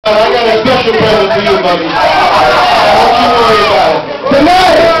buddy. Don't you worry about it.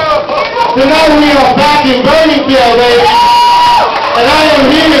 Tonight we are back in Bergenfield, baby. And I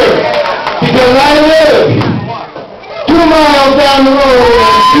am here because I live 2 miles down the road in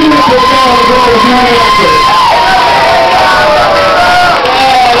beautiful town of Bergenfield.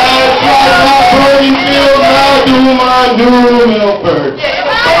 Milford.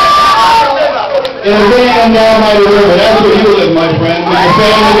 In a van down by the river. That's where you live, my friend, with your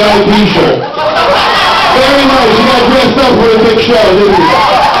Family Guy t-shirt. Very nice. You got dressed up for a big show, didn't you?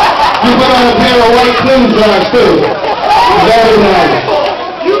 You put on a pair of white clean socks, too. Very nice.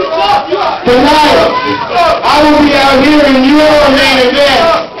 Tonight, I will be out here in your main event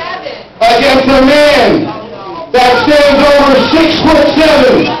against a man that stands over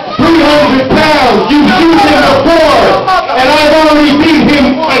 6'7", 300 pounds. You've seen him before, and I've already beat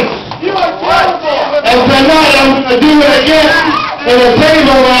him once. And tonight I'm going to do it again in a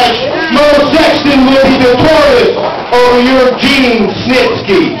table match. Mo Sexton will be victorious over your Gene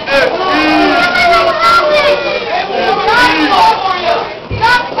Snitsky.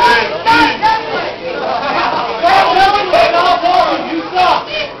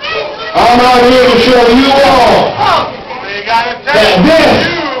 I'm out here to show you all that this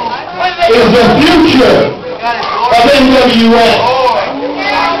is the future of NWS.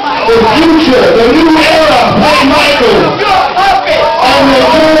 The future, the new era, Hey Michael, and the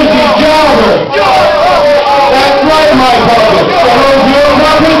Jersey Jobber. That's right, my puppet. Are those your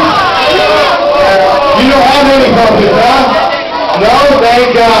puppets? You don't have any puppets, huh? No?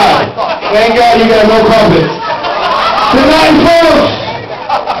 Thank God. Thank God you got no puppets. Tonight, folks,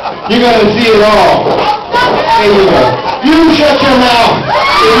 you're going to see it all. There you go. You shut your mouth.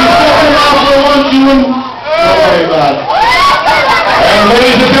 If you shut your mouth for once, you wouldn't. Don't worry about it. And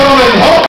ladies and gentlemen,